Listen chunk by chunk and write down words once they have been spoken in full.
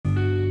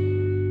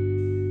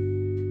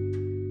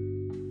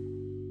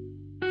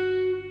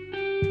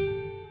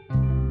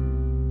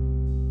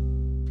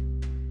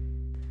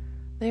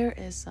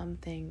is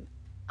something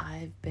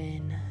I've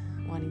been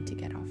wanting to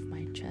get off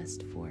my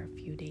chest for a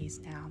few days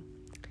now.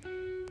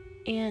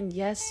 And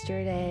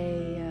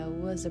yesterday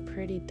was a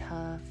pretty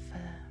tough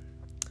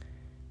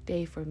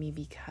day for me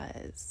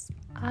because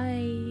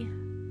I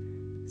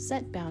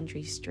set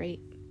boundaries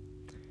straight.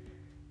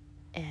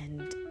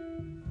 And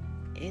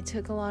it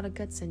took a lot of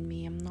guts in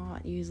me. I'm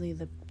not usually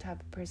the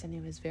type of person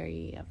who is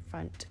very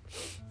upfront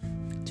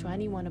to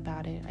anyone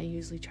about it. I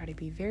usually try to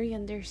be very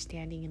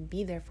understanding and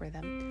be there for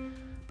them.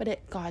 But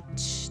it got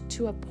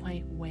to a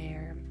point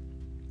where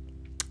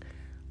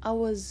I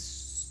was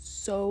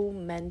so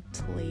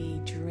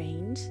mentally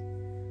drained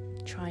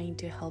trying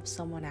to help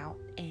someone out.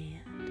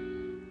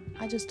 And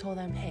I just told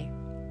them, hey,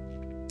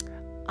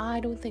 I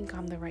don't think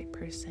I'm the right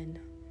person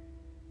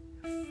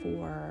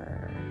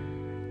for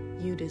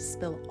you to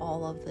spill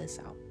all of this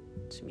out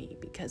to me,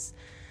 because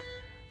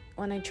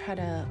when I try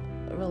to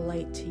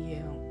relate to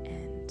you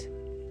and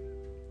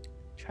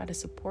try to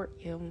support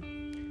you,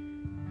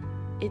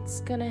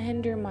 it's gonna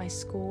hinder my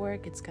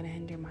schoolwork, it's gonna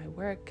hinder my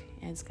work,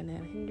 and it's gonna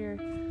hinder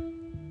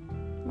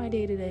my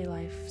day-to-day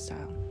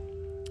lifestyle.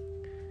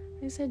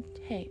 I said,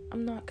 hey,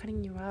 I'm not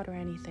cutting you out or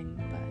anything,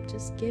 but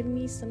just give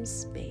me some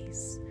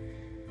space.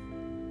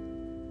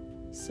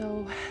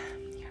 So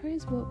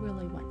here's what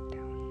really went down.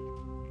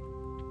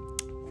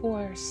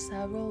 For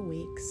several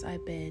weeks,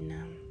 I've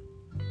been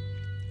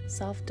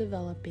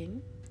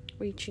self-developing,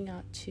 reaching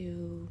out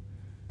to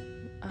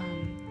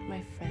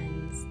my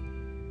friends,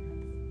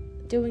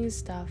 doing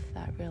stuff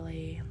that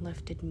really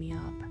lifted me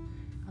up.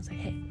 I was like,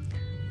 hey,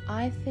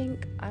 I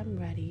think I'm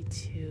ready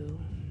to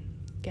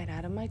get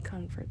out of my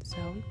comfort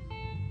zone,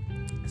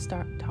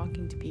 start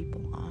talking to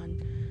people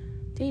on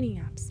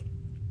dating apps.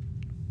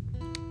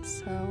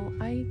 So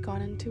I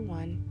got into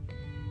one,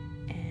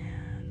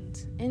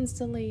 and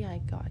instantly I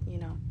got,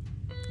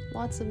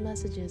 lots of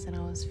messages, and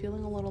I was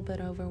feeling a little bit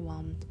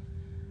overwhelmed,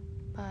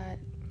 but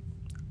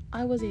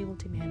I was able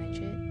to manage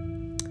it.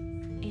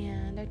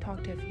 And I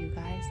talked to a few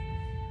guys,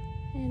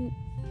 and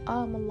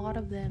a lot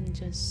of them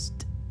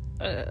just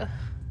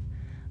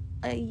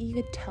you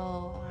could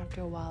tell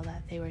after a while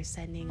that they were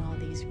sending all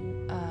these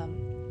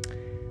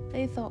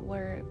they thought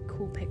were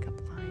cool pickup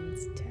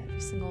lines to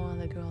every single one of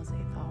the girls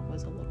they thought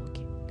was a little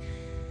cute.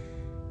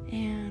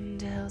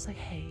 And I was like,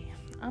 hey,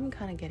 I'm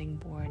kind of getting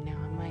bored now,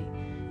 I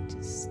might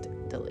just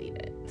delete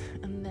it.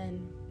 And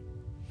then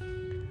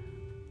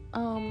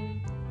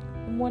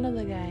one of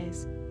the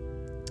guys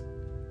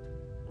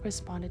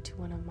responded to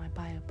one of my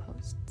bio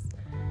posts,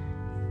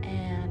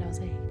 and I was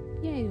like,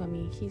 yeah, I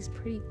mean, he's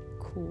pretty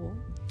cool,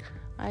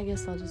 I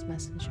guess I'll just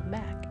message him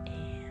back.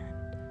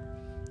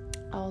 And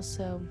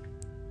also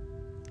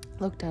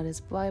looked at his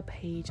bio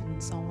page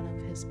and saw one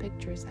of his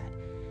pictures that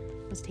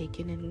was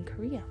taken in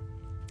Korea.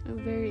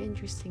 Very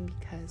interesting,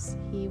 because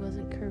he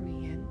wasn't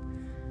Korean,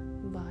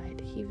 but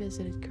he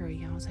visited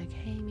Korea. I was like,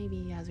 hey,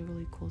 maybe he has a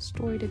really cool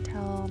story to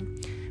tell.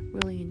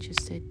 Really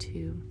interested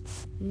to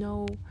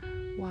know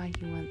why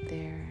he went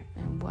there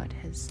and what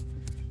his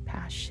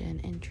passion,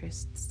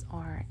 interests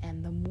are.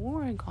 And the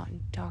more I got to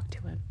talk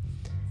to him,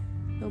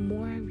 the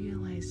more I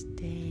realized,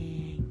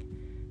 dang,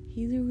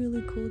 he's a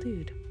really cool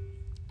dude.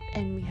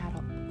 And we had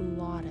a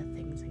lot of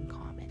things in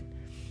common.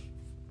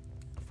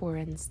 For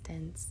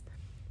instance,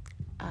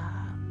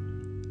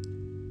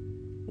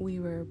 we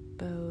were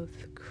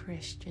both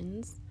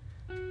Christians.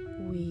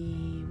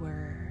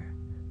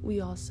 We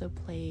also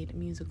played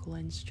musical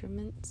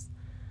instruments.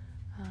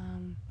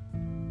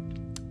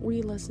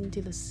 We listened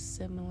to the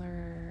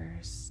similar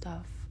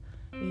stuff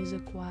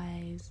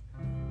music-wise.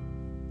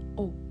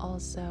 Oh,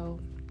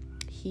 also,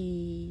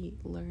 he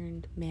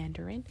learned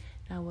Mandarin.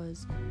 I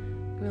was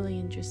really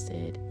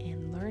interested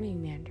in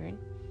learning Mandarin.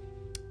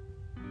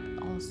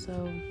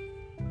 Also,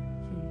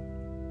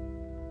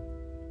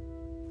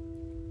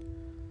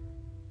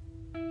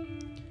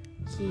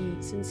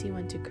 since he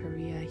went to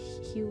Korea,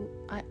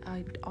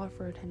 I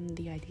offered him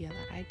the idea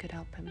that I could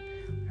help him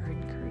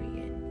learn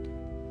Korean.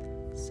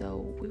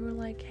 So we were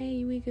like,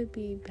 hey, we could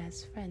be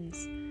best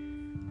friends.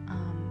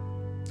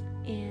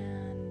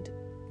 And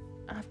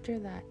after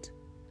that,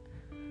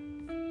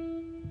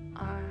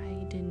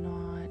 I did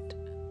not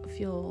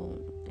feel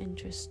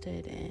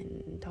interested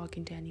in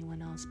talking to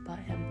anyone else but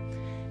him.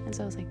 And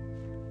so I was like,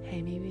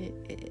 hey, maybe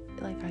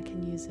I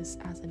can use this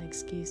as an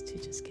excuse to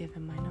just give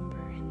him my number.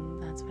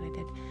 And that's what I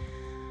did.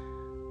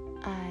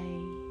 I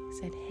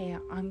said, hey,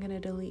 I'm gonna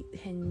delete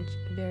Hinge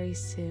very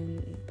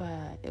soon,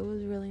 but it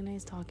was really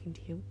nice talking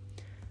to you.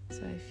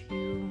 So if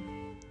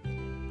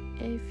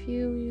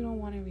you don't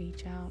want to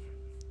reach out,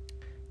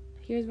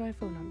 here's my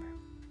phone number.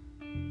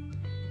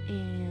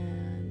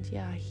 And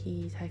yeah,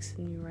 he texted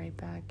me right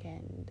back,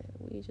 and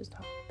we just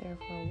talked there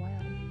for a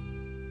while.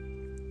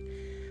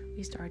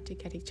 We started to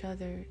get each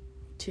other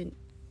to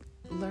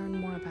learn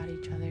more about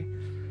each other.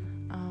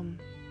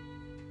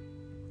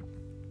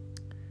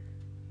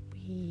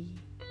 We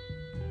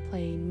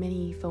played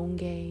many phone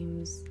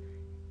games,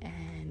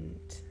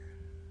 and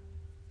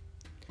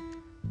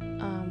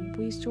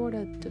we sort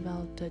of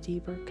developed a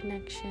deeper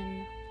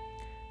connection,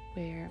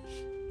 where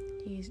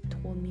he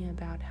told me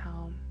about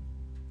how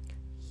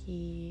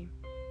he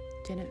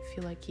didn't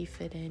feel like he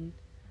fit in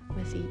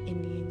with the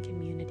Indian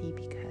community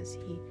because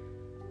he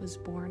was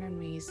born and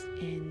raised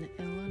in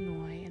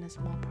Illinois, in a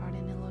small part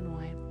in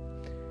Illinois,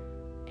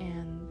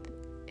 and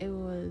it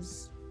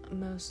was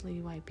mostly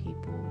white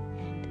people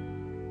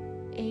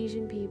and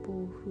Asian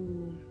people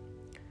who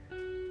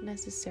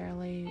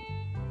necessarily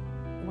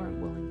weren't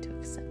willing to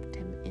accept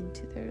him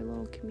into their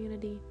little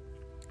community.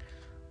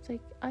 It's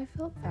like, I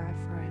felt bad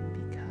for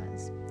him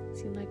because he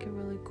seemed like a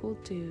really cool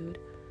dude,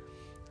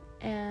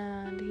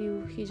 and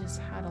he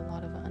just had a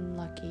lot of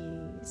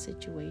unlucky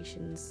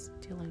situations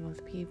dealing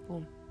with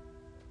people.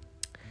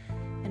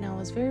 And I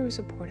was very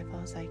supportive. I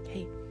was like,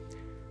 hey,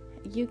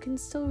 you can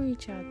still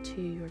reach out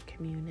to your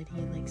community.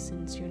 Like,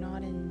 since you're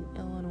not in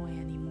Illinois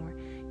anymore,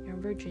 you're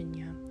in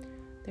Virginia,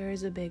 there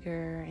is a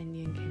bigger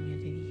Indian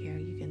community here.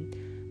 You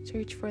can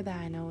search for that.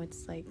 I know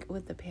it's like,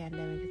 with the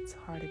pandemic, it's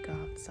hard to go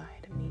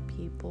outside and meet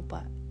people,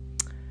 but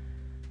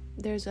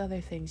there's other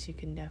things you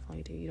can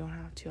definitely do. You don't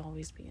have to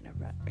always be in a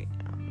rut right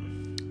now.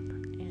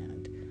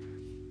 And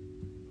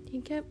he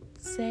kept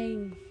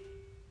saying,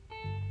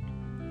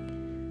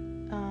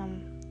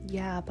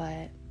 yeah,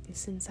 but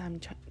since I'm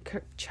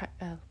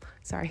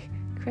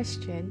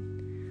Christian,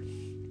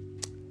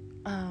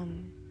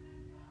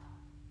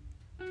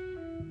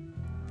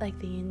 like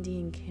the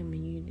Indian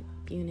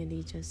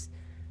community just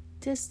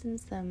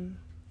distanced them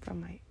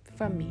from me.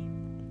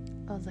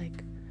 I was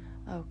like,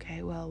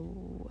 okay,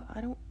 well, I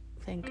don't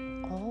think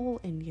all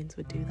Indians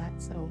would do that,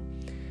 so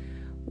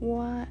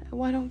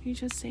why don't you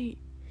just say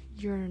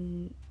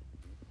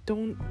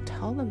don't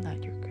tell them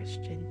that you're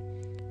Christian.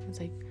 I was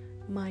like,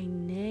 my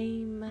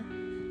name,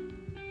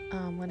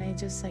 when I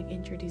just like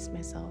introduced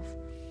myself,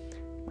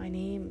 my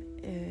name,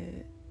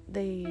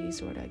 they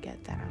sort of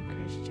get that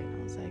I'm Christian.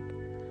 I was like,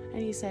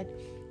 and he said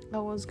I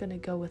was gonna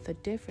go with a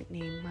different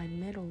name, my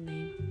middle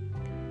name,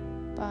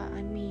 but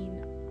I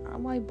mean,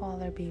 why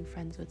bother being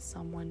friends with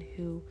someone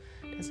who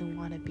doesn't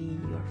want to be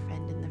your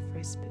friend in the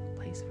first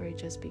place for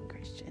just being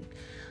Christian?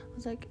 I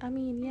was like, I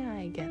mean, yeah,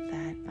 I get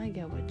that. I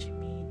get what you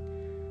mean.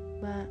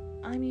 But,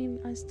 I mean,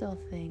 I still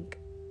think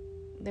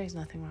there's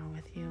nothing wrong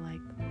with you.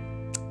 Like,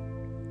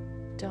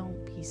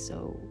 don't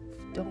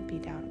be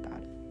down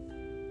about it.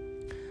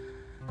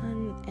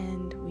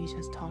 And we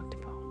just talked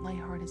about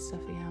lighthearted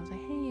stuff again. I was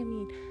like, hey, I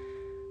mean,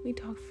 we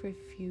talked for a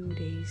few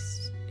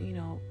days,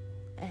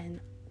 and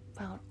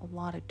about a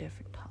lot of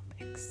different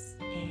topics,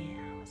 and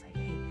I was like,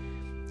 hey,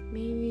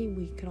 maybe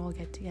we could all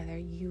get together.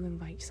 You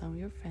invite some of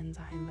your friends,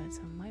 I invite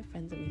some of my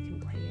friends, and we can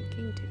play a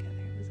game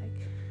together. I was like,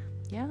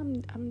 yeah,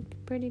 I'm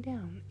pretty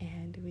down,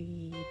 and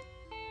we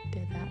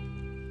did that.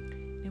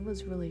 It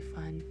was really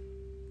fun.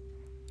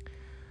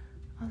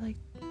 I was like,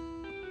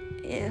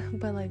 yeah,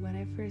 but like when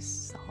I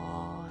first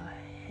saw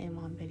him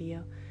on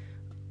video,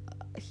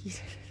 he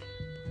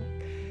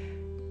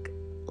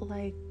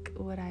like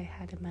what I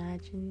had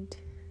imagined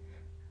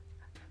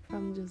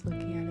from just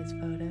looking at his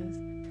photos,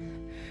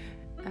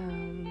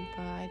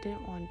 but I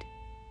didn't want to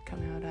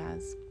come out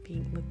as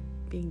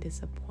being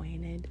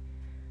disappointed.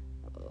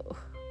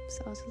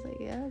 So I was just like,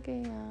 yeah,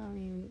 okay, I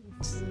mean,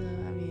 it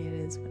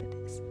is what it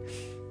is.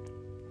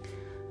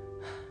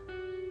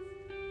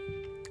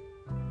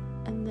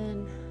 And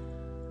then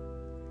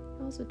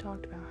he also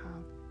talked about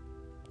how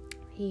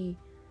he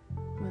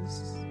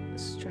was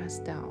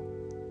stressed out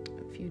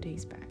a few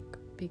days back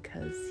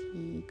because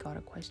he got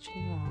a question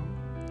wrong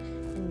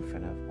in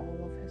front of all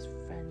of his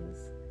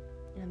friends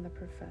and the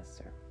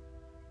professor,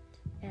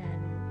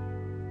 and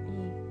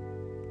he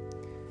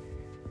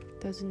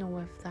doesn't know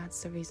if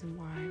that's the reason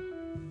why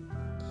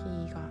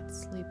he got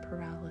sleep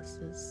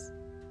paralysis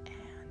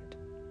and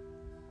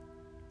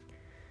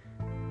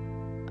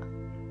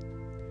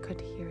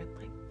could hear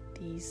like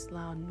these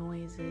loud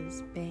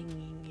noises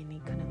banging, and he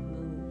couldn't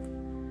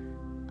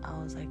move. I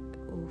was like,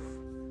 oof,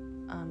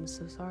 I'm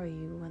so sorry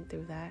you went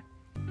through that.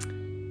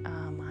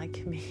 I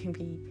can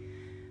maybe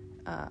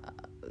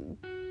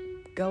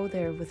go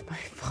there with my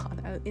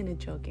father, in a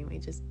joking way,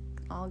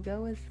 I'll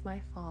go with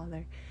my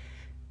father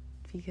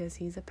because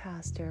he's a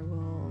pastor.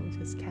 We'll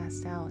just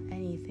cast out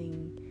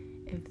anything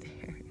if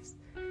there's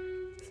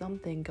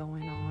something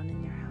going on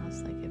in your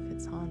house, like if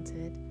it's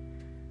haunted.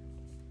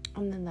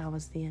 And then that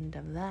was the end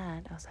of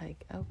that. I was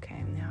like,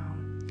 okay, now,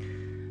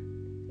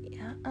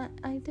 yeah,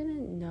 I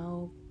didn't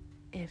know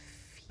if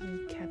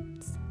he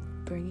kept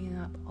bringing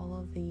up all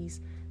of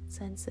these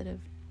sensitive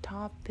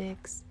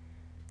topics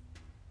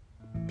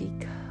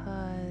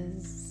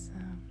because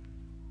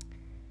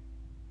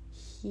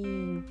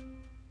he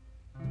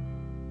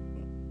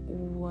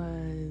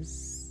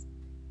was,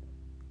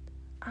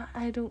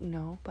 I don't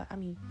know, but I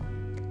mean,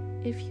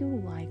 if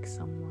you like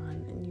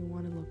someone and you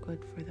want to look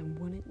good for them,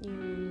 wouldn't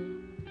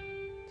you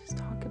just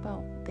talk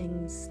about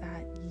things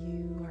that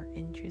you are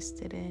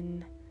interested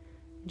in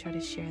and try to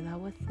share that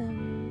with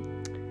them?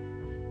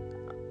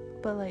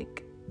 But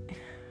like,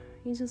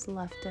 he just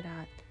left it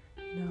at,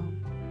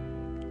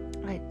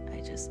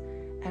 I just,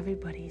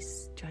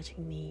 everybody's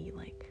judging me,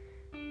 like,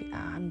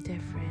 I'm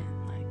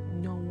different, like,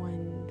 no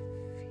one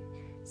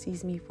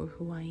sees me for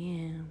who I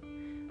am.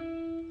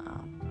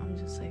 I'm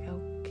just like,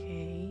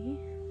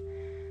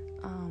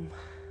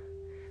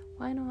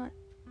 why not?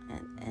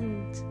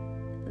 And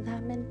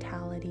that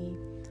mentality,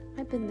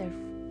 I've been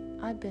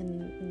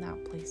in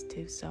that place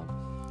too, so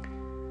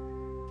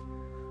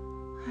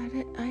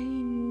I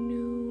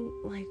knew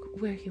like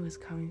where he was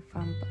coming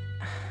from, but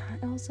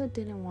I also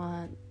didn't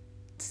want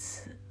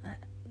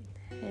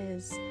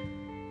his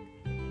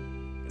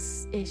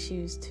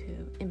issues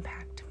to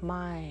impact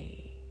my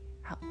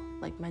health,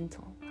 like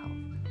mental health,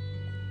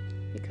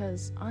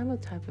 because I'm a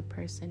type of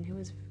person who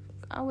is,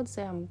 I would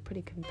say I'm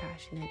pretty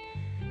compassionate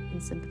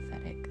and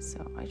sympathetic,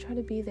 so I try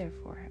to be there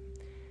for him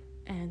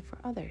and for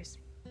others,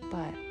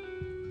 but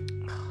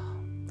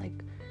like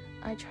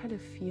I try to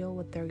feel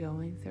what they're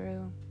going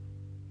through.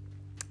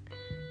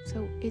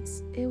 So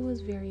it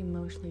was very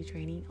emotionally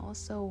draining.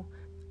 Also,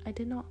 I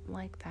did not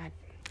like that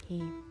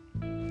he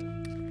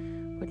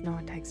would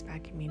not text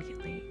back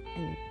immediately,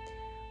 and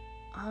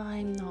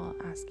I'm not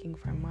asking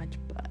for much,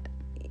 but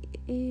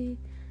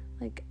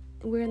like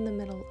we're in the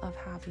middle of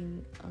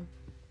having a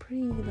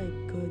pretty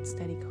like good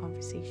steady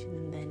conversation,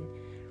 and then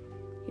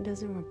he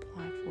doesn't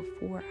reply for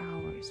 4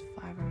 hours,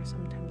 5 hours,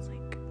 sometimes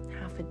like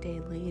half a day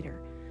later,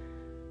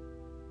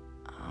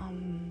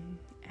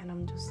 and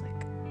I'm just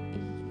like,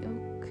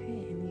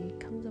 okay, and he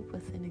comes up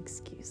with an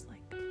excuse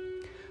like,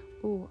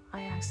 oh,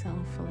 I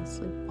accidentally fell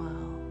asleep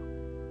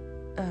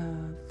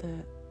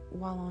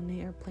while on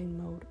the airplane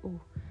mode.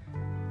 Oh,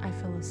 I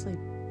fell asleep,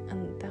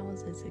 and that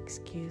was his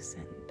excuse.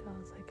 And I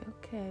was like,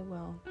 okay,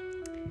 well,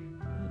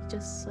 you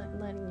just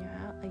letting you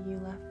out, like you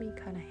left me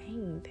kind of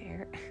hanging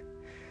there.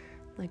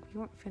 Like we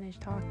weren't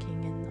finished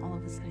talking, and all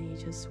of a sudden you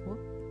just whoop.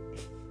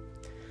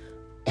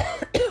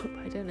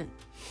 I didn't.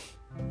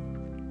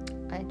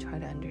 I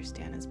tried to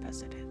understand as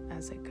best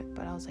as I could,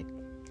 but I was like,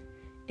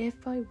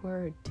 if I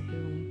were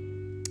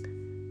to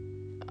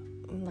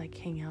like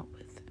hang out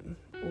with him,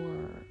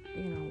 or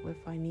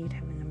if I need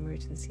him in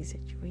emergency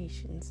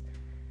situations,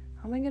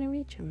 how am I gonna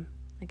reach him?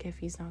 Like if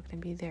he's not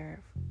gonna be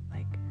there,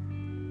 like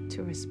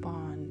to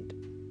respond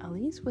at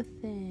least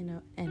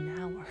within an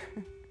hour.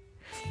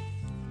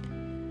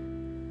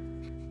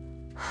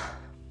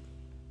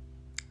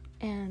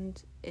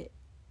 And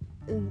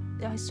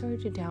I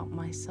started to doubt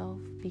myself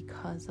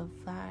because of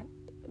that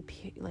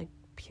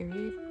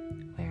period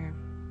where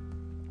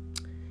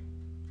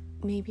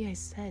maybe I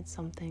said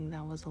something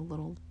that was a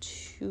little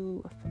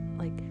too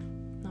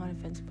not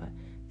offensive, but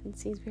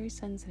since he's very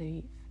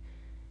sensitive,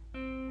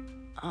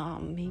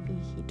 maybe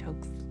he took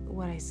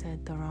what I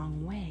said the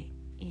wrong way,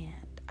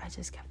 and I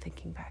just kept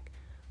thinking back,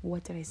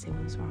 what did I say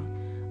was wrong?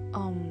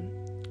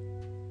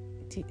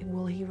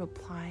 Will he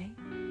reply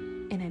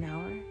in an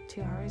hour,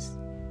 2 hours,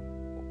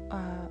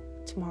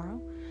 tomorrow?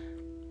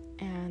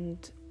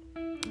 And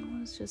it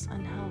was just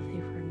unhealthy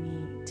for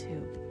me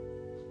too.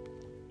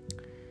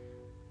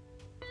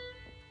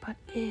 But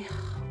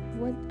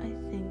what I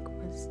think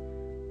was,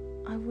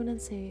 I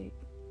wouldn't say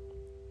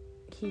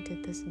he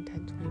did this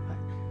intentionally, but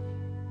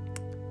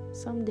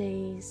some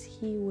days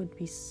he would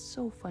be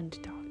so fun to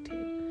talk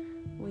to.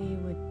 We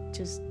would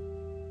just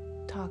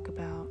talk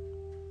about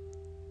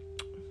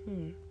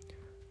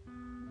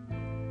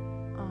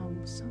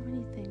so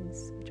many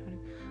things.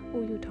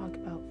 We would talk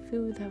about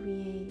food that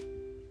we ate,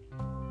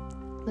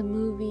 the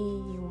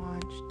movie you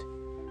watched,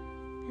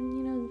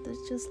 and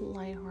there's just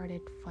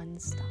lighthearted, fun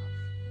stuff.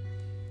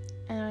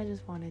 And I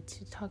just wanted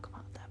to talk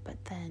about that.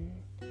 But then,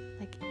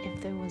 like,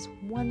 if there was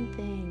one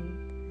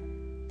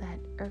thing that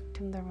irked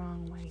him the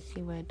wrong way,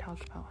 he would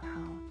talk about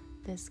how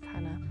this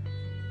kind of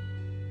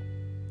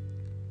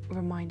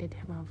reminded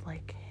him of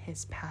like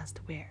his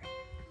past where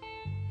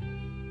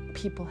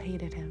people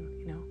hated him,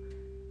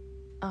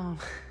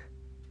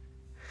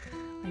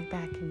 like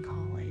back in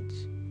college,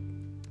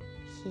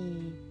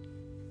 he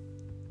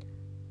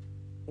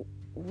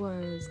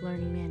was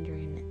learning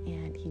Mandarin,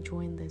 and he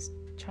joined this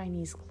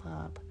Chinese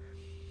club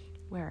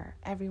where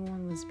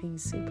everyone was being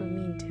super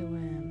mean to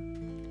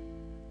him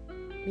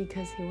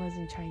because he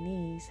wasn't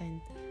Chinese,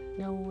 and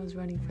no one was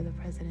running for the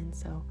president,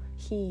 so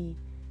he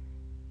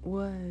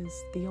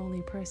was the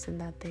only person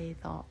that they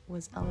thought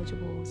was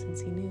eligible,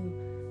 since he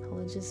knew how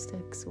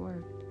logistics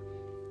worked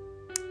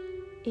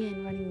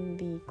in running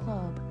the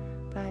club.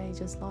 But I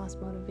just lost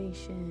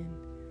motivation.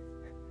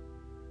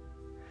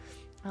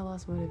 I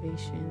lost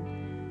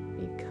motivation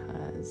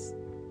because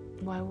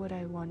why would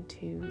I want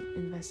to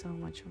invest so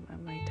much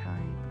of my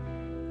time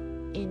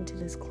into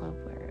this club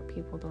where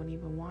people don't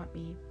even want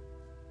me?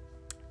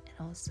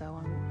 And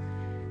also,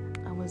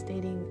 I was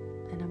dating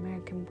an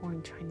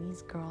American-born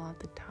Chinese girl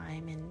at the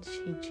time, and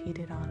she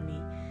cheated on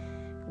me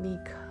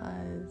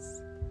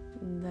because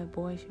the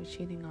boy she was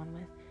cheating on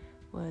with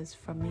was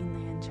from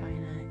mainland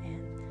China,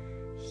 and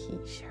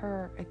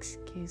her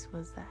excuse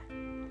was that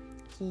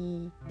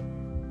he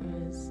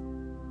was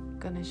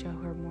gonna show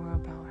her more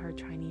about her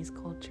Chinese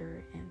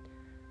culture and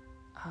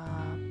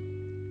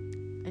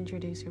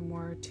introduce her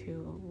more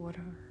to what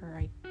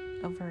her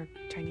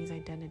Chinese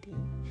identity.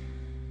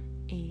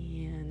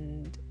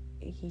 And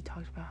he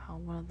talked about how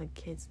one of the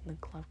kids in the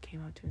club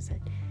came up to him and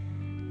said,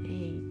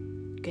 "Hey,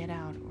 get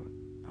out," or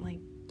like,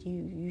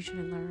 you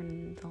shouldn't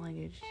learn the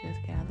language, just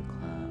get out of the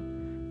club,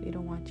 We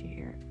don't want you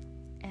here.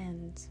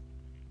 And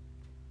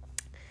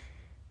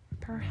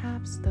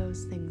perhaps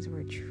those things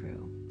were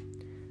true.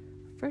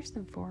 First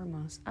and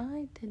foremost,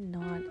 I did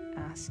not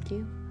ask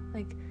you.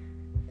 Like,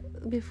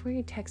 before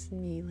you texted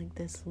me, like,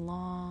 this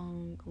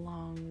long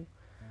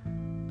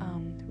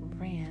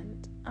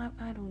rant,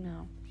 I don't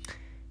know.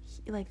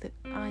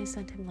 I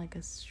sent him, like,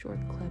 a short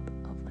clip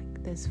of,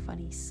 like, this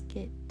funny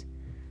skit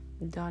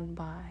done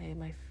by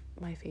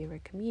my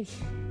favorite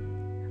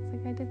comedian. I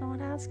was like, I did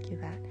not ask you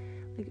that.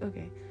 Like,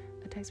 okay,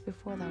 a text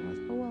before that was,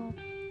 oh, well,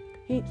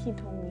 he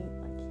told me,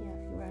 like, he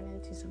ran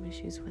into some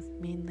issues with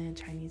mainland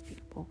Chinese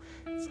people,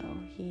 so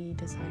he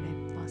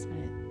decided last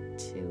minute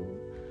to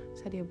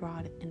study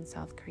abroad in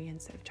South Korea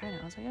instead of China.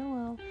 I was like, oh,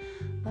 well,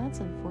 that's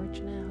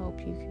unfortunate. I hope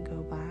you can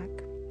go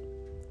back.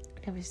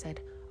 Never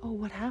said, oh,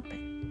 what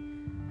happened?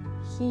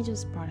 He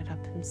just brought it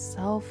up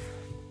himself.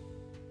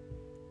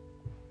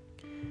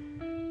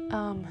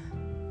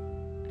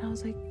 And I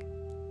was like,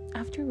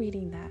 after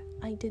reading that,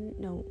 I didn't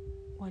know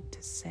what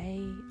to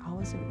say. I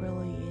wasn't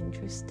really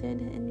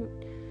interested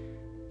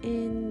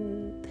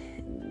in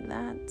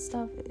that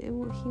stuff. He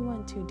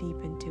went too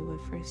deep into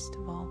it, first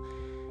of all,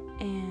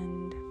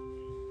 and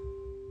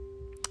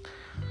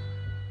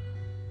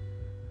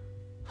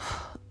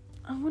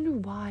I wonder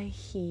why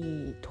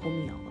he told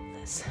me all of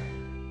this.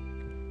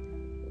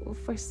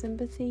 For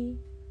sympathy?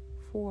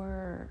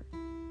 For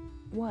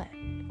what?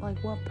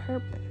 Like, what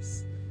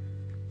purpose?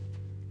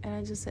 And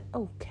I just said,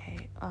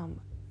 okay,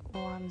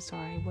 well, I'm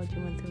sorry, what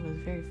you went through was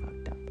very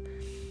fucked up.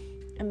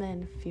 And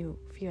then a few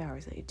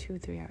hours later,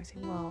 2-3 hours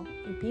later, well,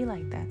 it'd be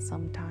like that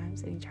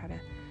sometimes, and you try to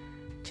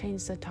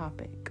change the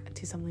topic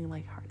to something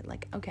lighthearted.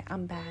 Like, okay,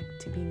 I'm back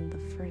to being the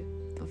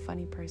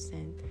funny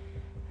person.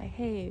 Like,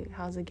 hey,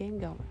 how's the game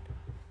going?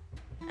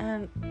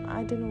 And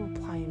I didn't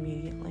reply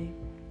immediately.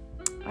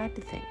 I had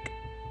to think,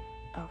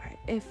 okay,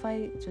 if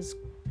I just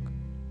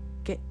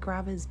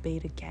grab his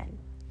bait again,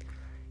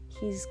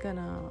 he's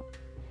gonna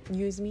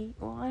use me.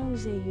 Well, I don't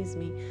say use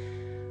me.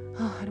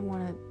 Oh, I don't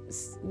want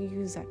to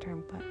use that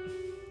term, but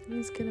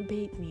he's gonna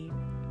bait me,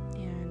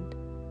 and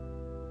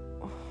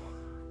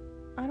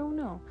I don't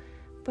know.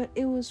 But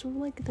it was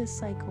like this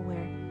cycle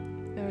where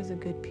there was a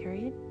good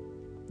period,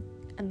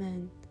 and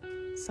then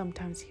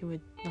sometimes he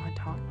would not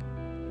talk.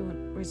 He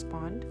wouldn't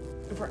respond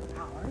for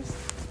hours,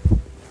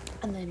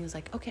 and then he was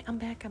like, okay, I'm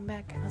back. And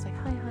I was like,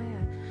 hi.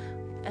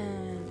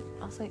 And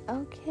I was like,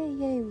 okay,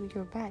 yay,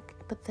 you're back.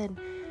 But then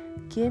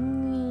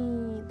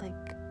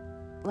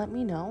let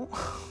me know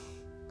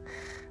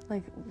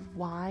like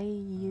why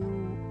you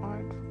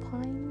aren't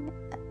replying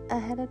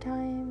ahead of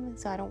time,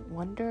 so I don't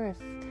wonder if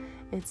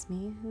it's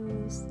me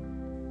who's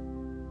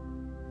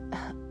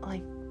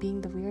like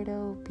being the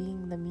weirdo,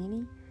 being the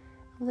meanie.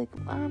 I was like,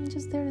 I'm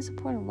just there to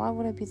support him. Why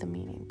would I be the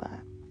meanie? But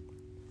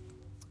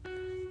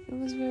it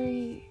was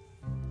very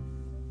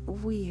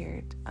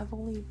weird. I've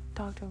only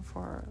talked to him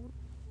for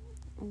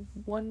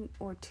 1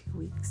 or 2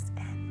 weeks,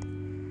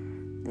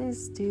 and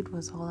this dude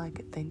was all I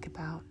could think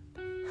about.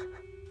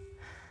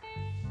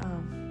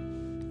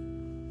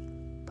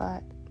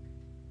 But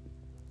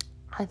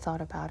I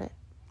thought about it,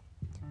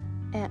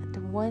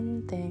 and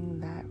one thing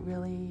that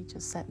really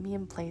just set me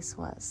in place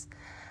was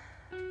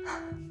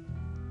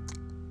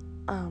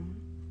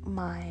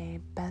my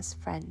best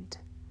friend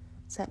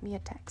sent me a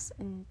text,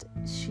 and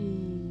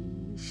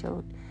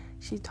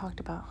she talked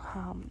about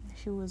how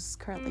she was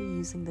currently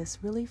using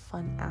this really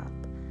fun app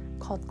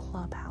called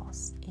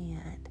Clubhouse,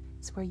 and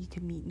it's where you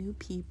can meet new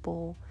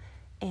people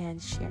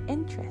and share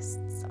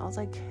interests. I was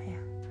like, yeah,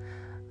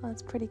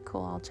 that's pretty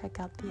cool. I'll check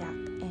out the app.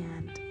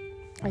 And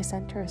I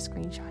sent her a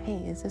screenshot. Hey,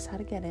 is this how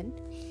to get in?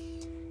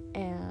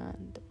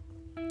 And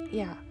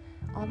yeah,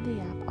 on the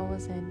app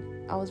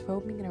I was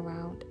roaming it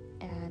around,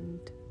 and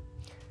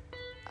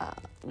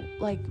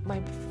like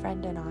my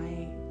friend and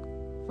I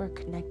were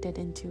connected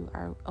into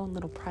our own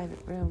little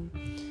private room,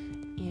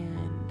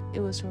 and it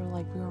was sort of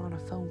like we were on a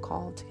phone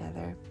call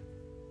together.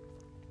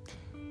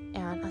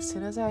 And as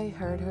soon as I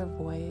heard her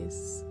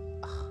voice,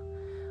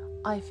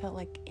 I felt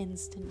like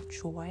instant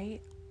joy.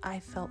 I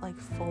felt like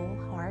full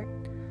heart.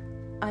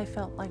 I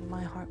felt like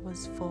my heart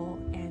was full,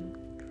 and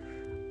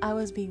I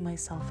was being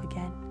myself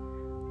again.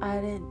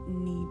 I didn't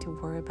need to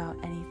worry about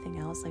anything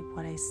else, like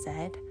what I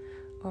said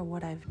or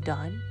what I've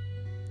done.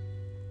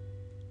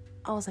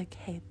 I was like,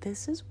 hey,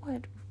 this is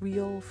what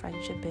real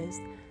friendship is.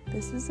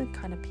 This is the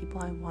kind of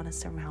people I want to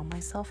surround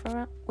myself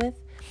with.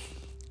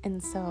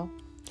 And so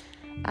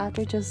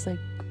after just like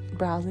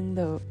browsing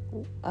the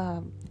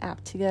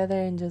app together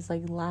and just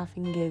like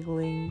laughing,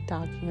 giggling,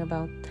 talking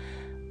about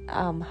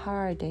how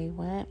our day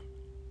went,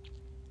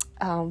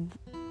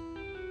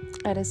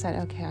 I decided,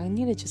 okay, I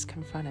need to just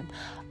confront him.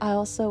 I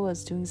also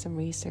was doing some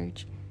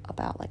research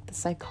about like the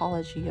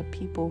psychology of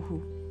people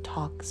who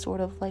talk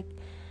sort of like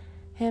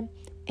him,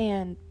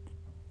 and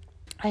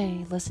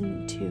I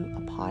listened to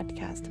a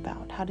podcast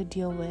about how to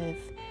deal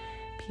with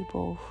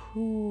people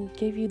who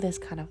give you this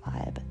kind of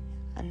vibe.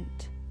 And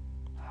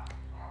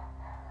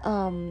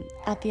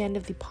at the end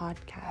of the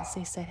podcast,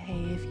 they said,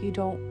 hey, if you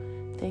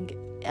don't think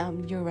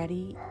you're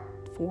ready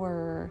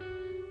for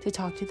to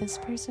talk to this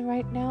person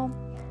right now,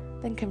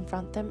 then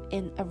confront them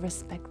in a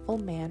respectful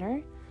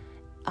manner,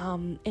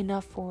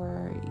 enough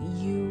for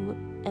you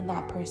and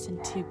that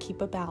person to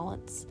keep a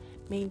balance,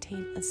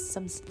 maintain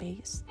some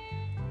space,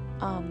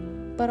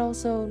 but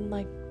also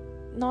like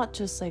not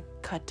just like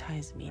cut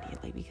ties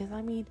immediately, because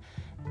I mean,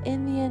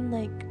 in the end,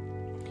 like,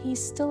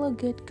 he's still a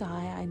good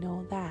guy, I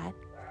know that,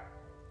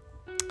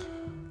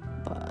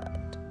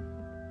 but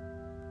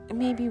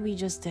maybe we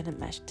just didn't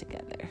mesh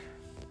together.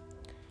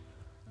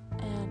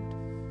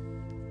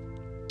 And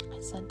I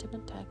sent him a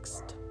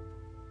text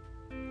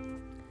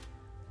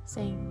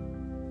saying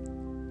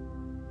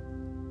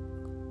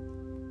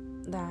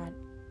that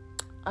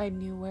I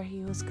knew where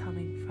he was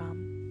coming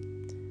from.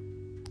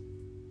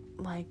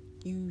 Like,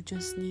 you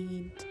just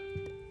need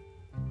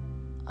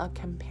a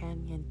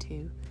companion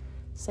to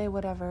say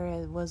whatever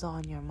it was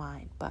on your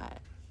mind, but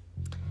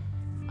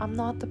I'm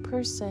not the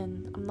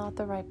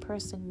right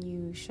person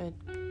you should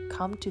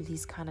come to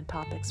these kind of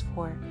topics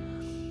for.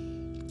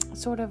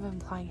 Sort of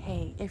implying,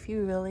 hey, if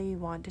you really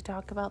want to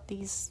talk about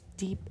these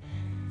deep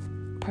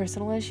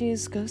personal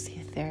issues, go see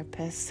a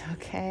therapist,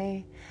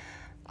 okay?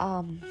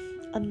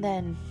 And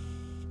then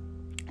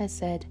I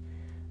said,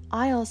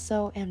 I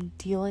also am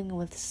dealing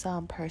with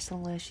some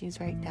personal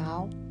issues right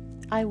now.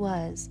 I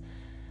was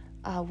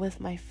with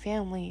my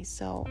family,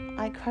 so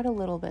I cried a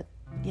little bit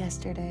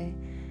yesterday.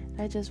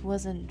 I just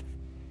wasn't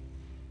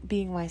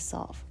being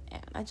myself,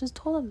 and I just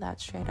told him that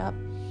straight up.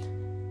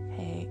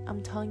 Hey,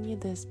 I'm telling you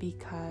this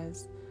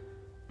because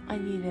I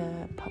need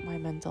to put my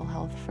mental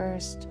health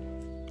first,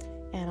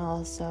 and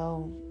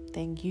also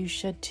think you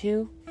should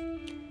too,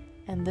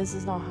 and this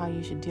is not how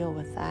you should deal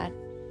with that.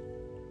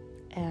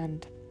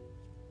 And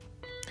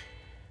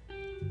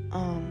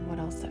what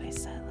else did I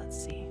say?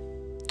 Let's see,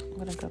 I'm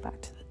gonna go back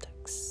to the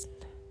text.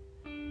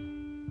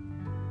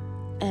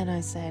 And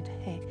I said,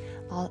 hey,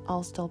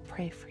 I'll still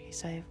pray for you.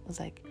 So I was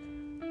like,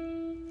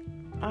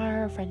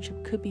 our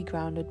friendship could be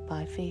grounded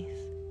by faith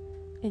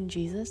in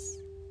Jesus,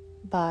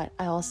 but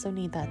I also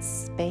need that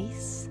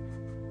space,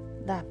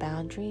 that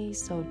boundary,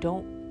 so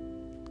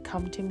don't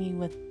come to me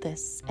with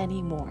this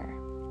anymore.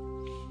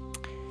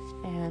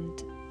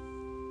 And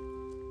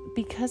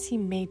because he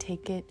may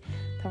take it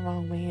the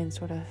wrong way and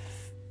sort of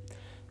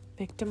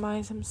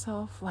victimize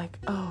himself, like,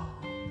 oh,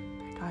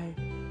 like I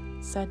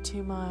said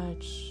too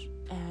much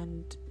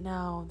and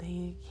now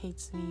he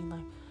hates me,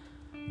 like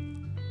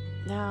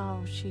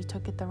now she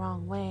took it the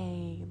wrong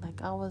way,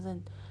 like I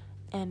wasn't.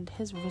 And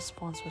his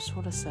response was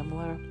sort of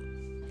similar,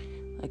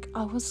 like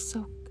I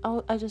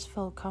just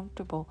felt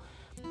comfortable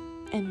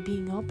and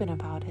being open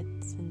about it,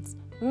 since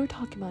we were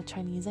talking about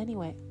Chinese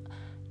anyway.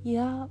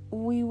 Yeah,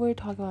 we were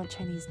talking about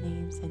Chinese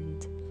names,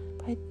 and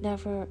I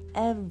never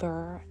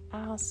ever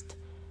asked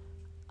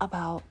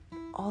about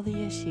all the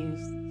issues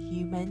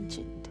you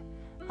mentioned.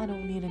 I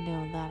don't need to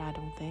know that, I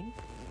don't think.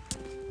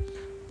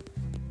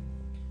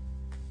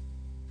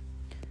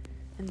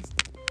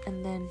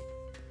 And then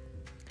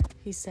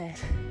he said,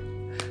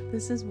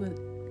 this is what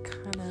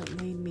kind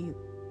of made me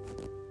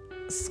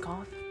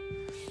scoff.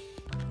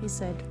 He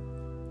said,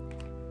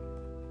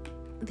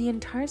 the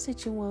entire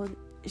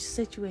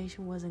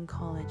situation was in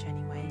college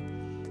anyway.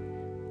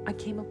 I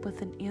came up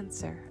with an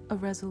answer, a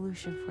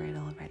resolution for it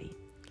already.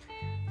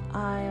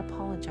 I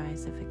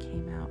apologize if it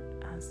came out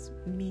as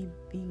me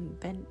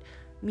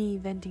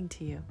venting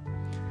to you.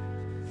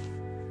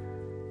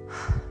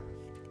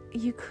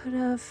 You could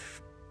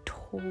have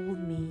told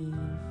me.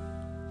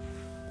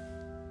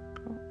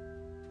 Oh.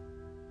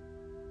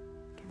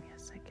 Give me a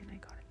second, I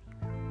got an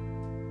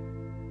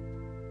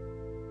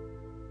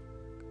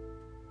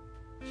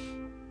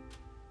email.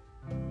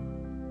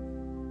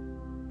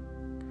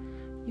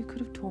 You could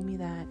have told me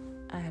that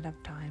ahead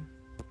of time,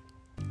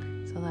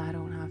 so that I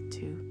don't have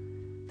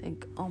to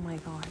think, oh my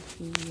god,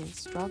 he is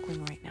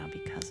struggling right now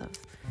because of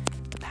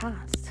the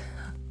past.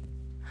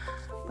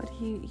 But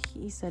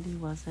he said he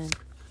wasn't.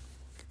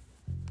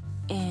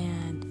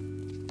 And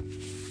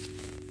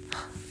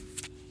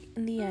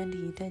in the end,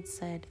 he did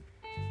say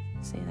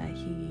that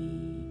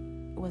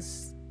he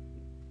was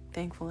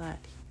thankful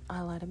that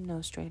I let him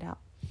know straight out,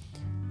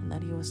 and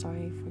that he was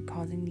sorry for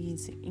causing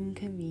these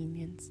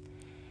inconvenience.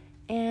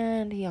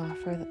 And he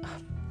offered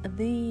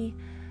the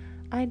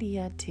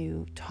idea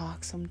to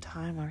talk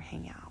sometime or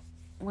hang out.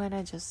 When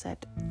I just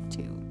said,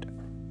 dude,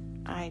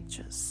 I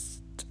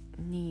just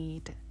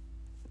need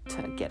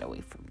to get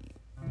away from you.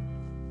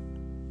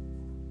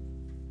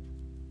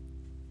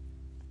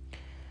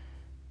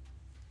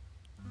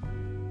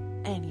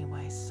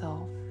 Anyway,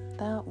 so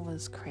that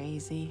was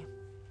crazy.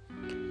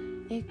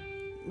 It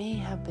may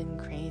have been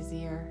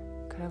crazier,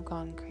 could have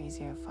gone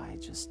crazier if I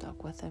just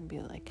stuck with him, be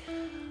like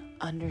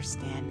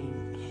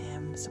understanding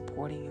him,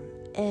 supporting him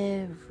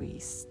every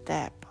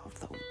step of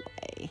the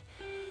way.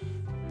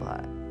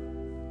 But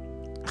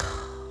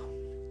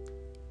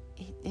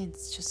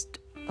it's just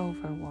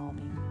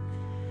overwhelming,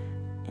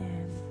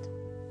 and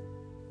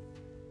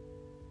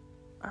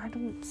I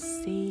don't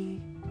see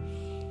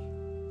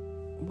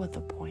what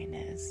the point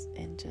is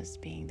in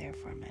just being there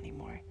for him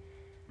anymore.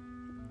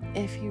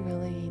 If he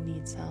really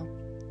needs help,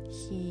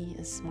 he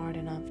is smart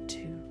enough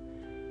to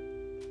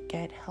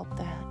get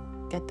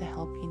the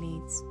help he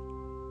needs.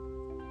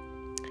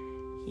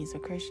 He's a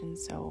Christian,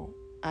 so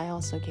I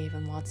also gave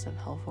him lots of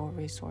helpful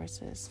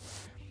resources,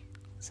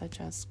 such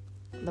as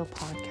the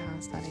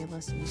podcast that I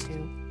listened to,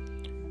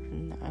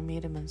 and I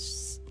made him a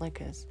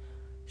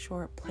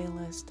short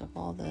playlist of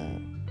all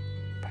the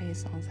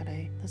praise songs that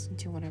I listen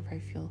to whenever I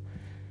feel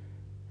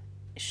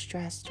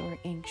stressed or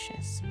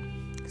anxious.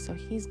 So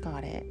he's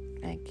got it.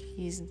 Like,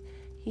 he's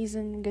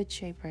in good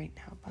shape right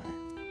now, but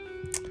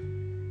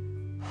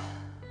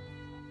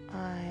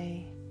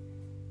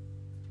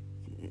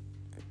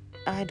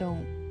I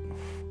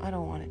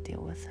don't want to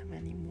deal with him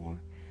anymore.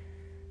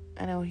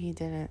 I know he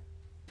didn't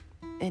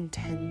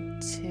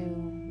intend to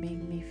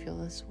make me feel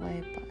this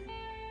way, but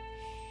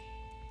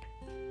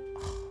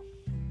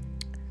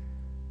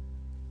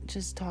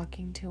just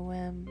talking to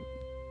him,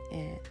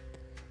 it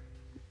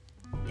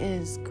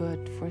is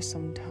good for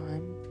some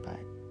time, but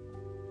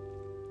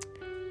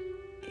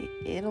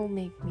it'll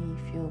make me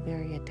feel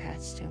very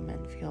attached to him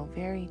and feel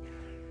very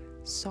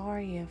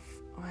sorry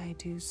if I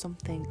do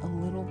something a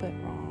little bit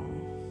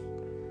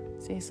wrong,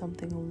 say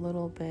something a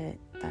little bit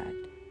that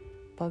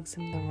bugs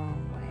him the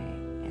wrong way.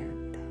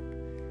 And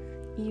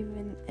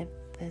even if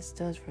this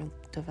does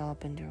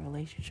develop into a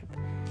relationship,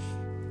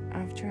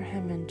 after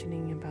him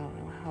mentioning about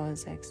how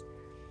his ex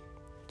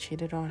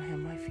cheated on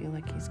him, I feel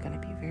like he's gonna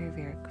be very,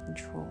 very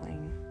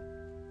controlling,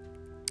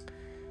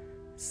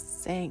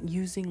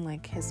 using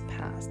like his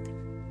past,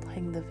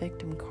 playing the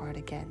victim card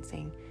again,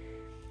 saying,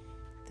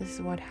 this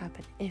is what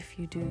happened if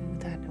you do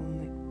that.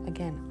 And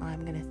again,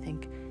 I'm gonna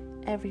think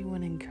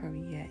everyone in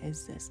Korea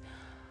is this.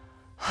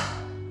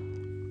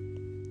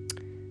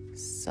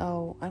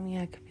 So I mean,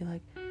 I could be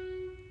like,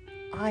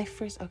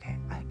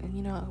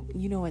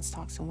 you know it's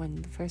toxic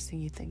when the first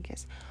thing you think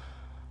is,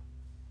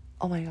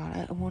 oh my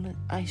god,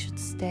 I should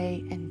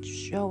stay and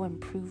show and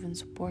prove and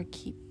support,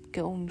 keep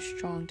going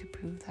strong to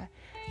prove that,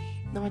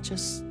 not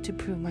just to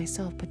prove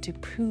myself, but to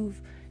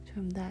prove to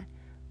him that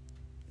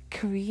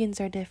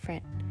Koreans are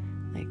different.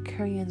 Like,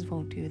 Koreans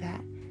won't do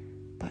that.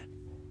 But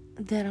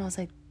then I was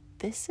like,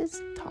 this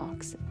is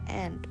toxic.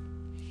 And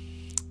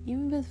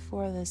even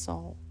before this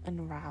all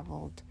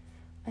unraveled,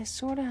 I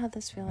sort of had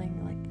this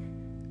feeling like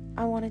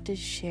I wanted to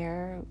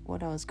share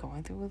what I was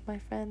going through with my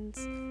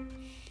friends.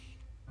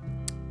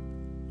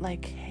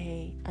 Like,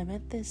 hey, I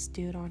met this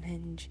dude on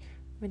Hinge.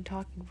 We've been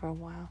talking for a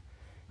while,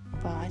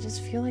 but I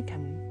just feel like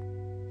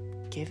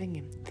I'm giving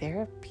him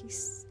therapy.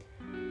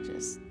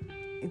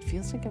 It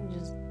feels like I'm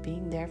just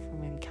being there for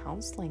him and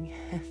counseling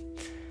him.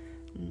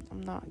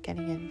 I'm not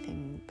getting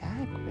anything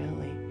back,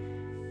 really.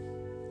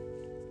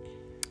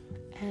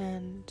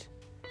 And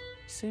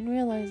soon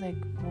realized, like,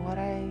 what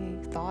I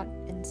thought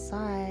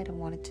inside and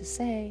wanted to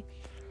say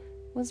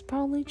was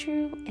probably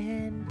true,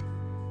 and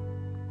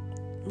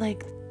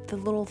like the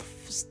little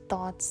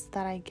thoughts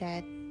that I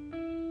get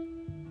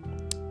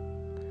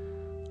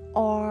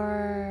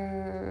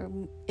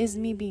is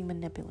me being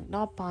manipulated,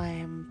 not by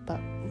him,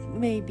 but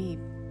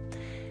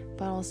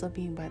also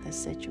being by the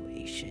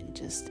situation.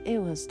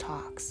 It was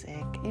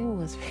toxic. It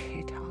was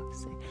very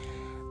toxic.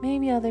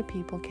 Maybe other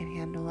people can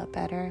handle it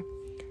better,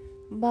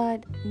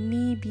 but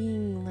me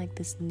being like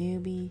this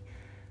newbie,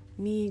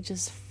 me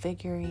just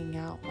figuring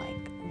out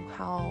like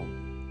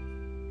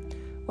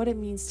what it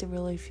means to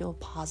really feel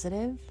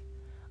positive.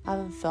 I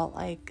haven't felt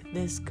like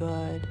this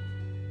good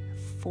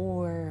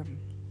for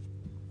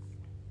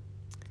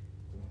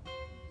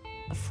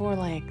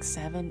like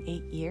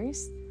 7-8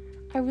 years.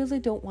 I really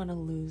don't want to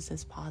lose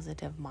this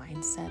positive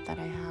mindset that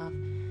I have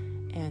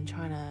and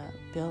trying to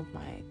build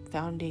my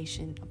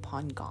foundation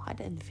upon God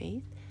and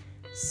faith.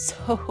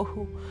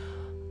 So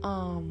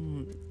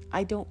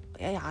I don't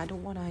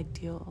want to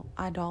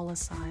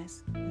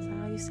idolize. Is that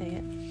how you say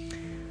it?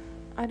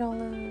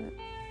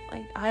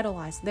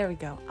 Idolize. There we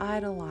go.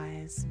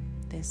 Idolize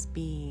this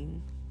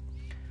being.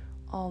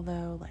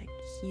 Although, like,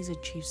 he's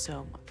achieved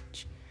so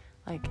much.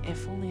 Like,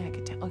 if only I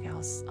could tell. Okay,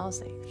 I'll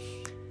say.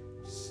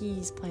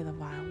 He's played the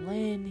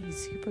violin. He's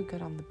super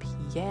good on the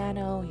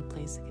piano. He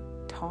plays the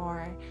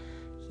guitar.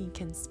 He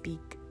can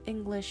speak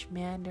English,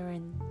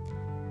 Mandarin,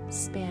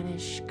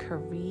 Spanish,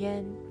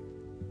 Korean.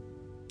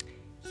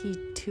 He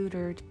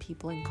tutored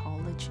people in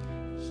college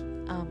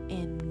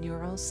in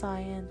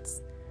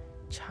neuroscience,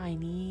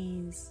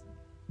 Chinese,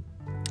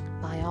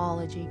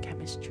 biology,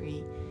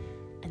 chemistry,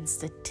 and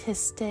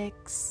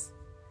statistics.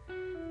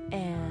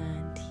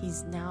 And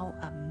he's now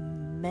a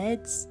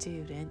med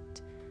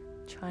student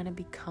trying to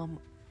become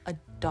a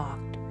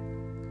doctor.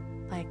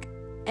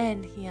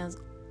 And he has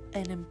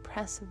an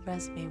impressive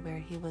resume where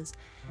he was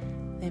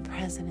the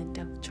president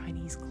of the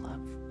Chinese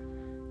club.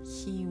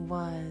 He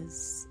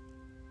was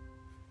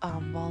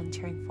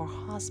volunteering for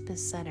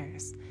hospice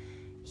centers.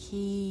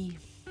 He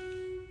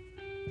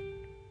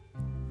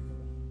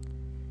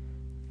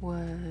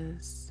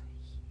was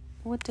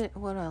what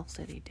else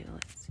did he do?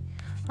 Let's see.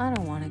 I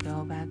don't want to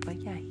go back,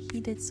 but yeah,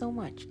 he did so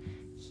much.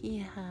 He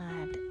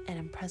had an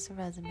impressive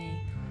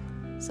resume,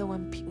 So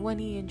when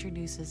he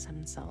introduces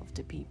himself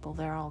to people,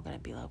 they're all gonna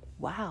be like,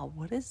 wow,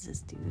 what is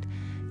this dude?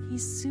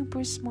 He's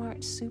super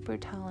smart, super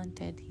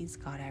talented, he's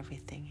got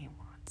everything he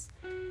wants.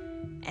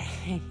 And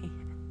I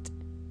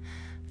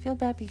feel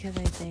bad because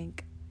I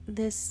think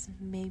this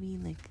mentality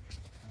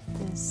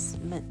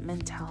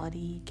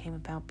came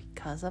about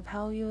because of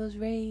how he was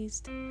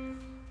raised.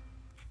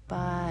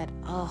 But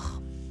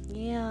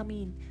yeah, I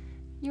mean,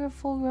 you're a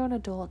full-grown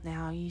adult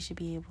now. You should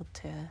be able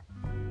to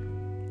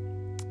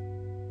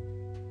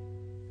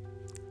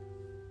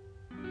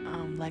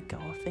let go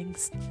of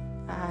things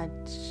that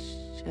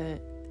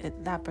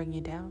bring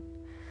you down,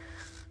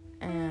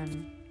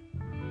 and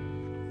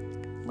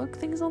look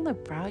things on the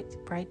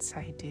bright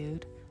side,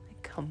 dude.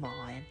 Like, come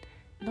on,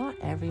 not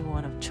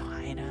everyone of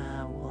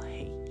China will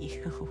hate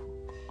you.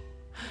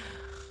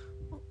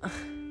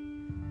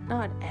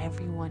 Not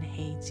everyone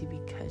hates you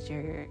because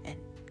you're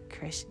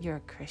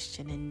a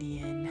Christian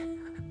Indian.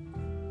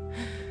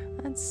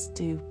 That's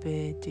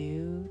stupid,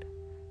 dude.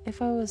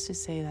 If I was to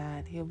say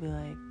that, he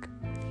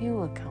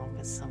would come up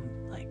with some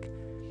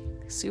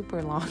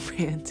super long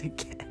rant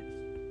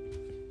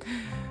again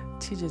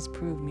to just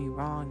prove me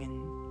wrong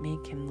and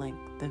make him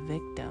the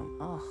victim.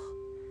 Ugh,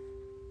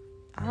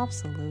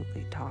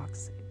 absolutely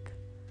toxic.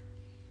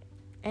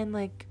 And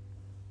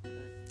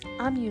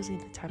I'm usually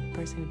the type of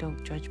person who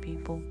don't judge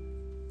people,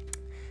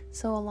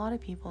 so a lot of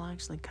people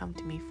actually come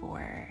to me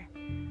for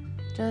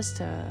just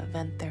to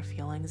vent their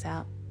feelings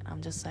out.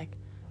 I'm just like,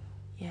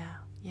 yeah,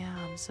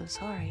 I'm so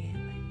sorry.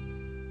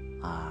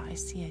 I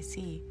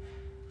see.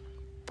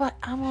 But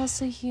I'm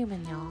also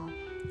human, y'all.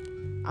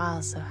 I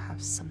also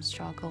have some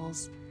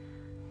struggles.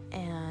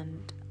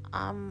 And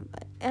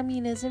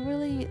is it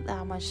really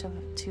that much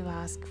to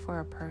ask for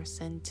a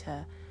person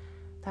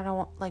that I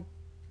want,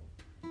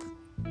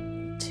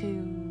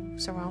 to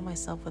surround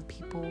myself with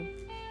people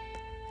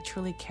that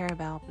truly care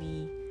about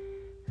me,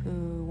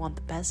 who want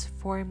the best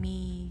for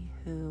me,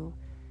 who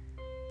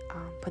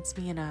puts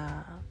me in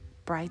a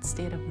bright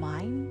state of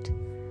mind?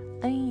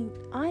 I mean,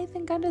 I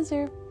think I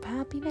deserve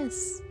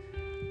happiness.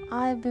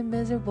 I've been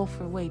miserable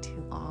for way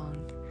too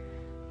long,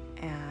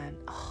 and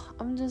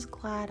I'm just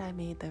glad I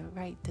made the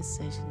right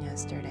decision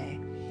yesterday.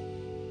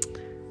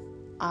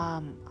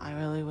 I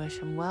really wish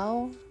him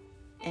well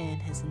in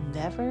his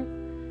endeavor.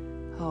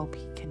 Hope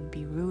he can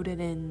be rooted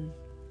in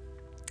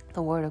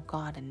the Word of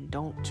God and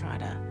don't try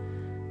to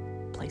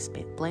place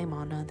blame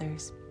on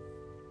others.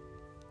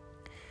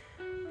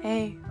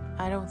 Hey,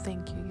 I don't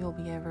think you'll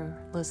be ever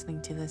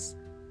listening to this,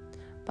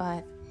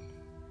 but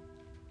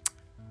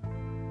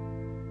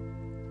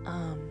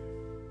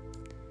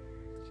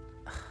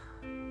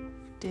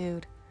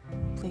dude,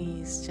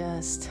 please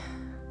just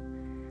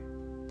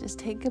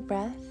take a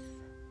breath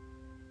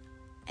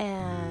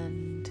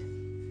and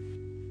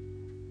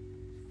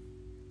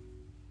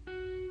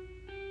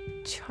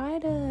try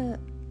to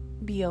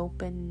be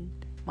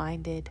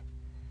open-minded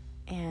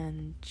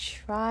and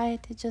try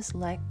to just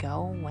let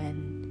go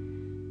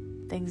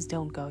when things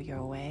don't go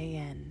your way.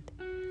 And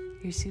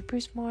you're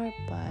super smart,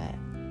 but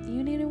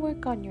you need to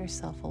work on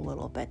yourself a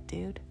little bit,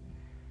 dude.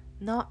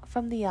 Not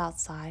from the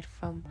outside,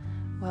 from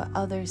what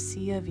others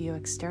see of you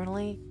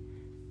externally,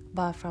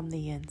 but from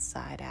the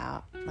inside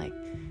out.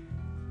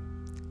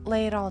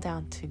 Lay it all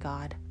down to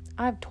God.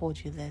 I've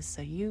told you this,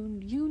 so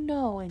you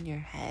know in your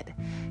head.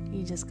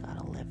 You just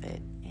gotta live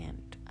it,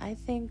 and I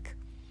think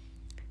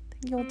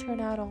you'll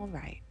turn out all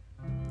right.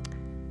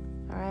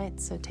 All right,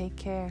 so take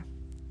care.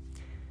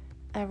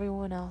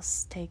 Everyone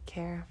else, take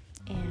care,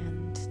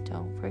 and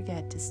don't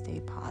forget to stay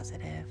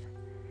positive.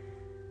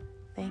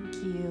 Thank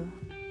you.